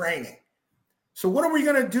me it's raining. So what are we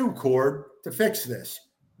going to do, Cord, to fix this?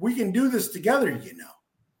 We can do this together,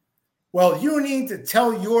 Well, you need to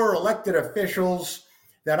tell your elected officials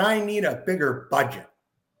that I need a bigger budget.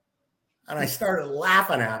 And I started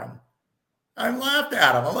laughing at him. I laughed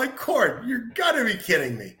at him. I'm like, Cord, you're got to be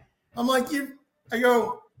kidding me. I'm like, you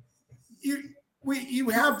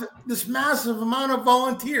have this massive amount of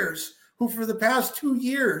volunteers who for the past 2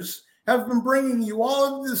 years have been bringing you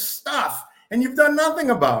all of this stuff and you've done nothing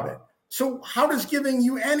about it. So how does giving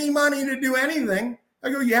you any money to do anything? I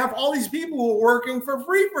go, you have all these people who are working for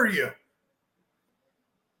free for you.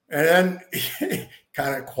 And then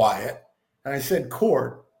kind of quiet. And I said,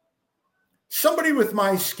 Cord, somebody with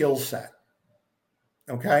my skill set,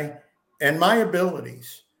 okay, and my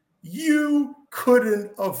abilities, you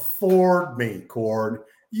couldn't afford me, Cord.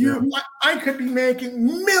 I could be making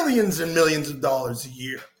millions and millions of dollars a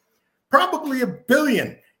year, probably $1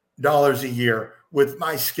 billion a year with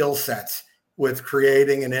my skill sets with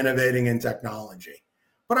creating and innovating in technology.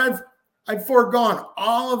 But I've foregone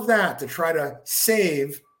all of that to try to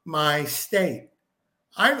save my state.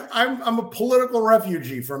 I'm a political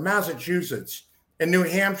refugee from Massachusetts and New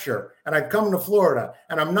Hampshire, and I've come to Florida,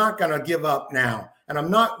 and I'm not going to give up now, and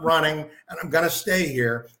I'm not running, and I'm going to stay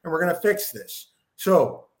here, and we're going to fix this.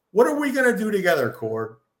 So what are we going to do together,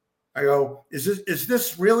 Cord? I go, is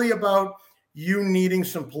this really about you needing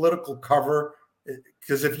some political cover?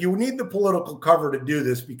 Because if you need the political cover to do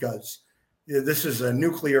this, because this is a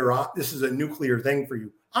nuclear thing for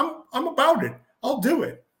you, I'm about it. I'll do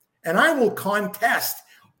it. And I will contest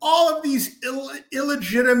all of these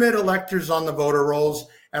illegitimate electors on the voter rolls,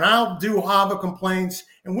 and I'll do HAVA complaints,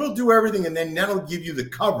 and we'll do everything, and then that'll give you the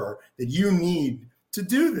cover that you need to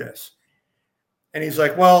do this. And he's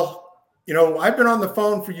like, well, I've been on the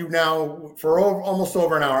phone for you now for almost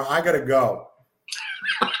over an hour. I got to go.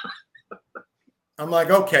 I'm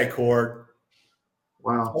like, okay, Cord.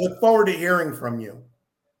 Wow. I look forward to hearing from you.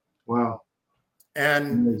 Wow.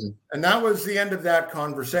 And that was the end of that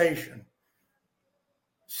conversation.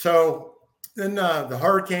 So then the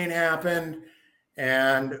hurricane happened,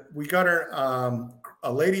 and we got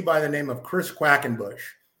a lady by the name of Chris Quackenbush,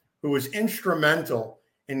 who was instrumental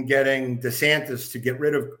in getting DeSantis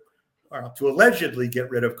to allegedly get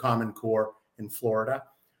rid of Common Core in Florida.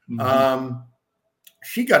 Mm-hmm.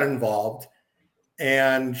 She got involved,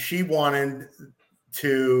 and she wanted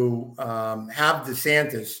to have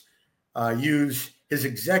DeSantis use his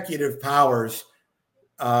executive powers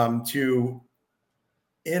due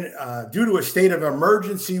to a state of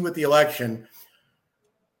emergency with the election,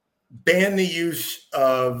 ban the use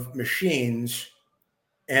of machines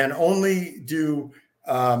and only do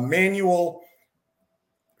manual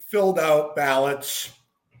filled out ballots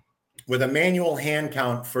with a manual hand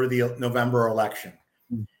count for the November election.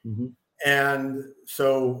 Mm-hmm. And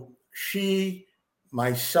so she,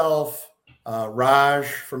 myself, Raj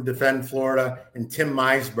from Defend Florida, and Tim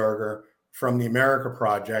Meisberger from the America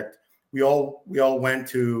Project, we all went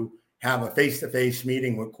to have a face-to-face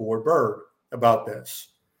meeting with Cord Bird about this.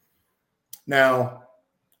 Now,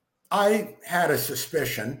 I had a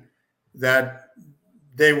suspicion that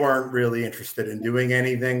they weren't really interested in doing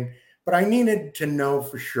anything, but I needed to know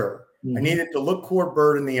for sure. Mm-hmm. I needed to look Cord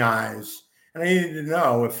Bird in the eyes, and I needed to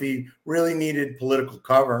know if he really needed political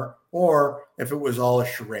cover or if it was all a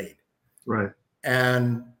charade. Right.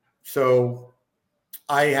 And so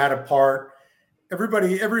I had a part,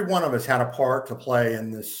 every one of us had a part to play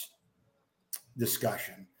in this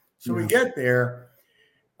discussion. So we get there,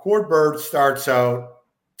 Cord Bird starts out,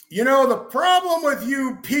 the problem with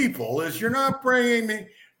you people is you're not bringing me,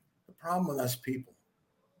 the problem with us people.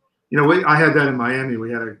 I had that in Miami.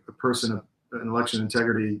 We had a person, an election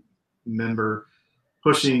integrity member,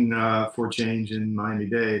 pushing for change in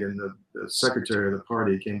Miami-Dade, and the secretary of the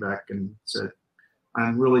party came back and said,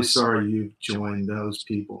 I'm really sorry you've joined those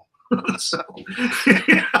people. So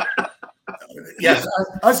Yes,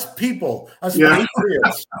 us people, us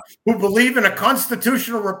patriots who believe in a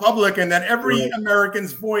constitutional republic and that every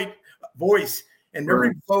American's voice and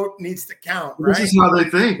every vote needs to count. Right? This is how they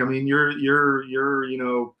think. I mean, you're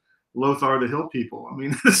Lothar the Hill people. I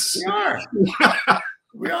mean,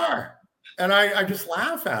 we are, and I just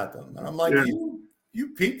laugh at them, and I'm like,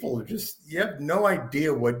 you people are you have no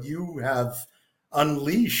idea what you have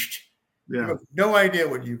unleashed. You have no idea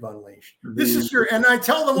what you've unleashed. This is and I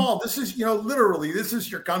tell them all, this is, literally, this is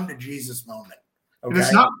your come to Jesus moment. Okay? And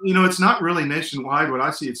it's not, it's not really nationwide. What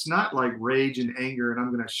I see, it's not like rage and anger and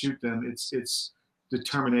I'm going to shoot them. It's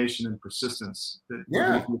determination and persistence.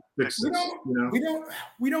 That fix this,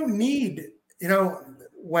 we don't need,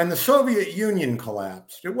 when the Soviet Union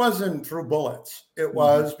collapsed, it wasn't through bullets. It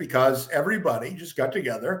was because everybody just got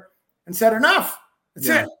together and said, enough. That's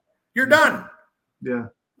it. You're done. Yeah.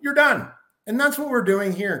 You're done. And that's what we're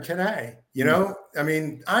doing here today. I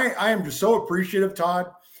mean, I am just so appreciative,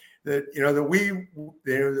 Todd, that,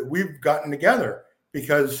 that we've gotten together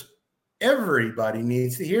because everybody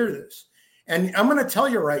needs to hear this. And I'm going to tell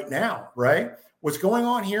you right now, right? What's going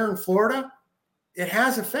on here in Florida, it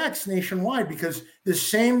has effects nationwide because the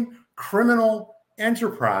same criminal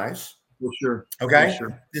enterprise. For sure. Okay. For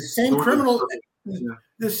sure.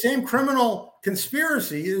 The same criminal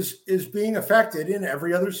conspiracy is being affected in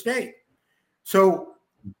every other state. So,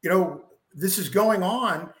 this is going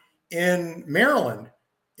on in Maryland.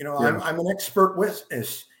 I'm an expert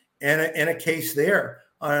witness in a case there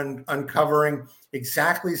on uncovering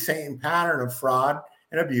exactly the same pattern of fraud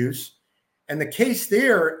and abuse. And the case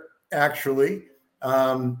there, actually,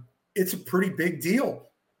 it's a pretty big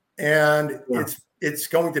deal. And it's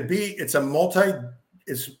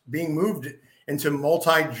being moved into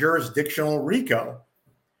multi-jurisdictional RICO.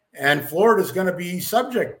 And Florida is going to be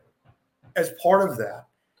subject as part of that.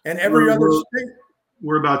 And every other state.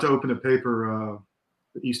 We're about to open a paper,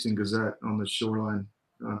 the Easton Gazette, on the shoreline,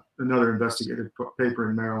 another investigative paper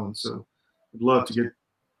in Maryland. So I'd love to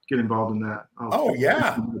get involved in that.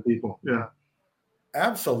 People. Yeah.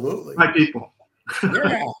 Absolutely. My people.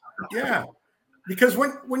 Yeah. Because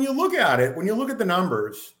when you look at it, when you look at the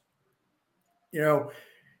numbers, and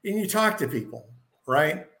you talk to people,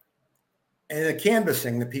 right? And the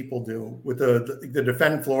canvassing that people do with the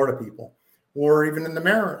Defend Florida people, or even in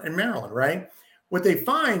Maryland, right? What they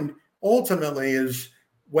find ultimately is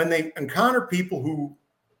when they encounter people who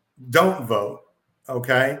don't vote,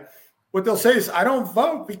 okay, what they'll say is, I don't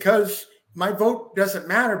vote because my vote doesn't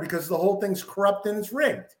matter because the whole thing's corrupt and it's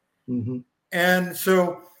rigged. Mm-hmm. And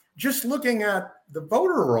so just looking at the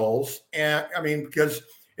voter rolls, because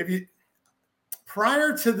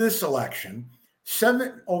prior to this election,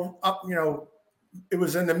 it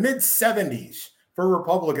was in the mid 70s for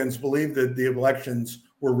Republicans believed that the elections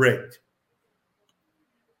were rigged.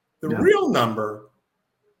 The real number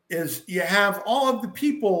is you have all of the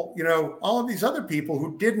people, all of these other people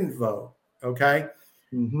who didn't vote. Okay.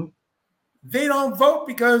 Mm-hmm. They don't vote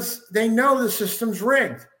because they know the system's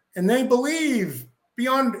rigged and they believe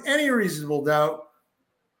beyond any reasonable doubt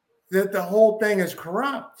that the whole thing is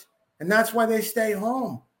corrupt. And that's why they stay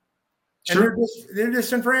home. Sure. And they're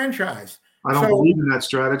disenfranchised. I don't believe in that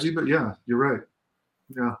strategy, but yeah, you're right.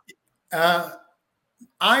 Yeah.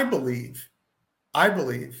 I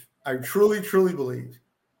truly, truly believe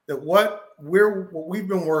that what we've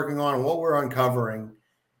been working on and what we're uncovering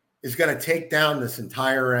is going to take down this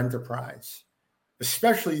entire enterprise,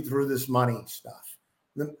 especially through this money stuff,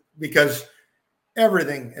 because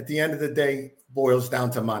everything at the end of the day boils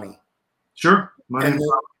down to money. Sure. Money. And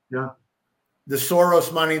the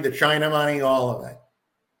Soros money, the China money, all of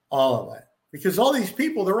it, because all these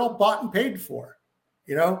people, they're all bought and paid for,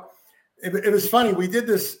 It was funny. We did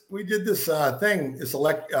this thing, this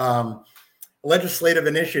legislative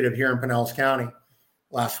initiative here in Pinellas County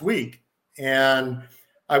last week. And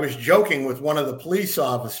I was joking with one of the police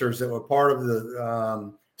officers that were part of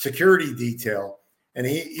the security detail. And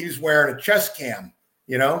he was wearing a chest cam,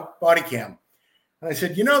 body cam. And I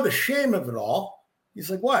said, the shame of it all. He's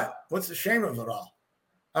like, what? What's the shame of it all?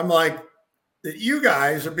 I'm like, that you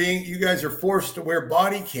guys are forced to wear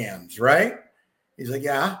body cams, right? He's like,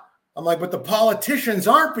 yeah. I'm like, but the politicians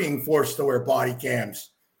aren't being forced to wear body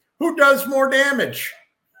cams. Who does more damage?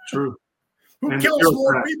 True. Who kills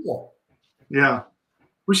more people? Yeah.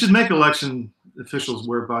 We should make election officials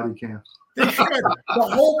wear body cams. They should. The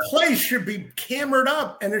whole place should be cameraed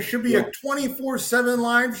up and it should be a 24/7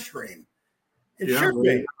 live stream. It should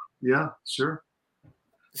be. Yeah, sure.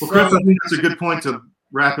 Well, Chris, I think that's a good point to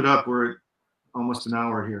wrap it up. We're at almost an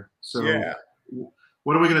hour here. So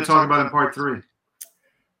what are we going to talk about in part 3?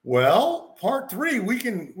 Well, part 3, we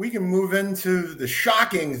can move into the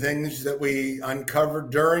shocking things that we uncovered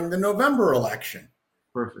during the November election.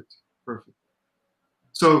 Perfect.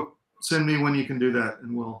 So send me when you can do that,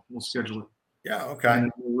 and we'll schedule it. Yeah. Okay.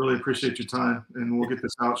 And we really appreciate your time, and we'll get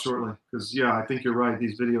this out shortly because, yeah, I think you're right.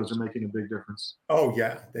 These videos are making a big difference. Oh,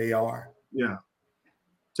 yeah, they are. Yeah.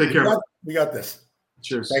 Take care. We got this.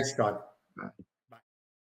 Cheers. Thanks, Todd.